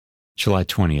July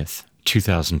 20th,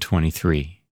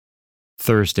 2023,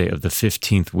 Thursday of the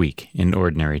 15th week in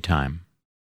Ordinary Time.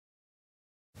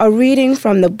 A reading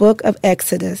from the book of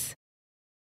Exodus.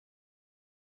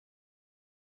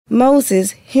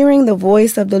 Moses, hearing the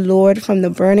voice of the Lord from the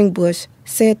burning bush,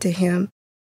 said to him,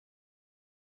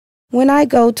 "When I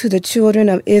go to the children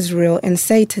of Israel and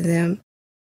say to them,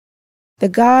 'The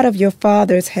God of your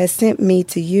fathers has sent me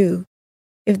to you,'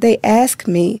 if they ask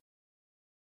me,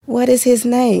 'What is his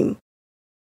name?'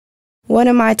 what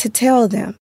am I to tell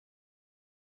them?"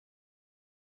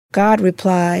 God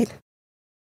replied,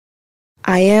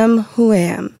 "I am who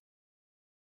am."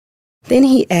 Then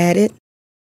he added,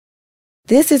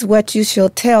 "This is what you shall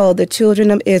tell the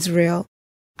children of Israel.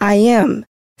 I am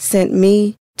sent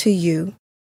me to you."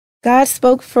 God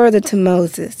spoke further to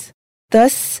Moses,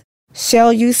 "Thus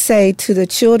shall you say to the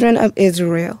children of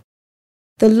Israel,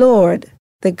 'The Lord,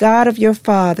 the God of your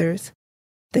fathers,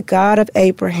 the God of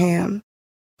Abraham,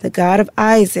 the God of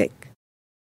Isaac,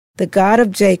 the God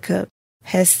of Jacob,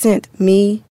 has sent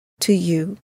me to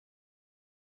you.'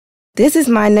 This is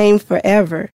my name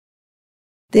forever.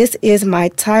 This is my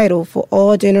title for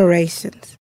all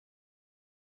generations.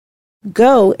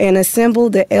 Go and assemble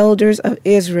the elders of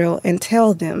Israel and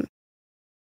tell them,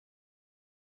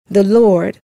 'The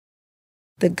Lord,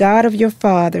 the God of your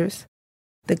fathers,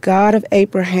 the God of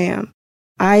Abraham,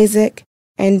 Isaac,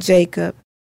 and Jacob,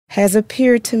 has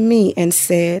appeared to me and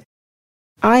said,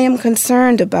 I am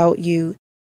concerned about you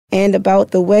and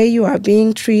about the way you are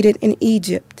being treated in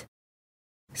Egypt.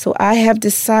 So I have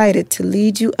decided to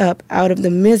lead you up out of the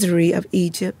misery of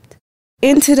Egypt,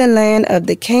 into the land of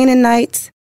the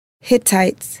Canaanites,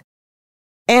 Hittites,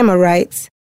 Amorites,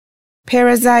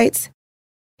 Perizzites,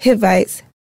 Hivites,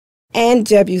 and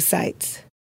Jebusites,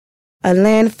 a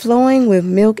land flowing with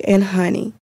milk and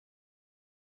honey.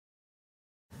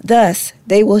 Thus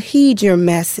they will heed your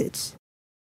message.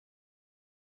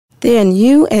 Then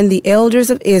you and the elders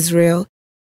of Israel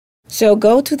shall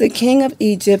go to the king of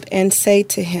Egypt and say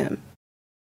to him,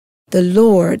 'The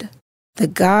Lord, the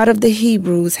God of the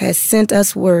Hebrews, has sent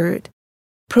us word.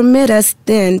 Permit us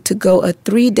then to go a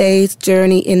 3 days'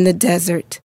 journey in the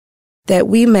desert, that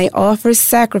we may offer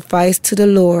sacrifice to the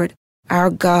Lord our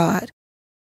God.'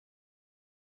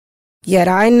 Yet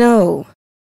I know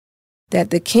that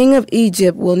the king of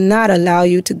Egypt will not allow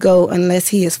you to go unless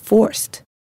he is forced.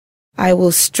 I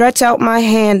will stretch out my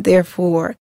hand,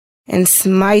 therefore, and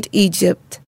smite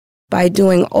Egypt by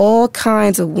doing all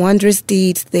kinds of wondrous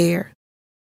deeds there.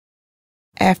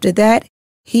 After that,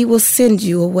 he will send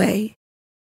you away."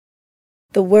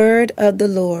 The word of the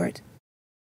Lord.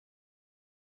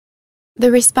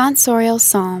 The responsorial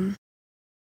psalm.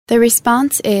 The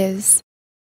response is,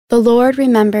 "The Lord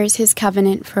remembers his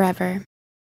covenant forever."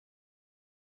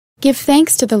 Give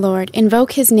thanks to the Lord,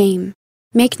 invoke his name,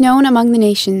 make known among the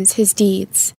nations his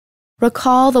deeds.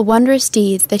 Recall the wondrous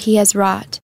deeds that he has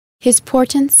wrought, his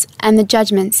portents and the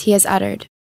judgments he has uttered.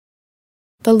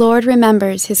 The Lord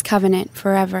remembers his covenant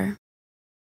forever.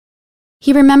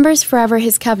 He remembers forever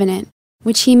his covenant,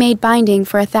 which he made binding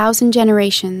for 1,000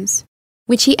 generations,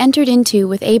 which he entered into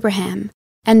with Abraham,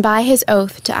 and by his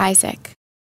oath to Isaac.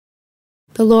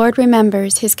 The Lord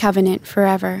remembers his covenant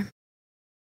forever.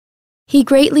 He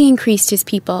greatly increased his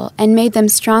people and made them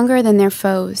stronger than their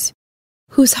foes,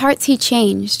 whose hearts he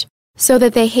changed, so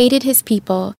that they hated his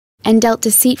people and dealt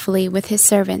deceitfully with his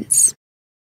servants.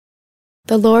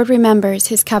 The Lord remembers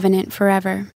his covenant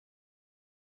forever.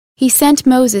 He sent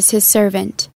Moses his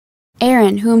servant,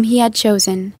 Aaron whom he had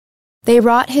chosen. They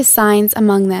wrought his signs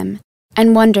among them,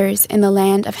 and wonders in the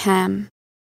land of Ham.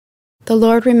 The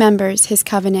Lord remembers his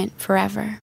covenant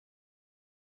forever.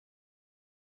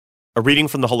 A reading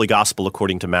from the Holy Gospel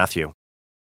according to Matthew.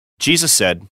 Jesus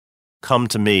said, "Come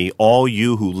to me, all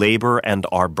you who labor and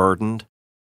are burdened,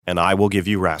 and I will give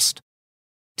you rest.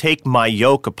 Take my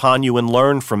yoke upon you and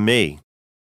learn from me,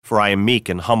 for I am meek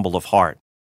and humble of heart.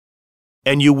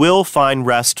 And you will find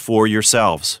rest for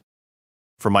yourselves,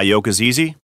 for my yoke is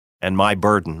easy and my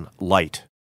burden light."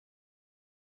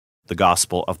 The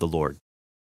Gospel of the Lord.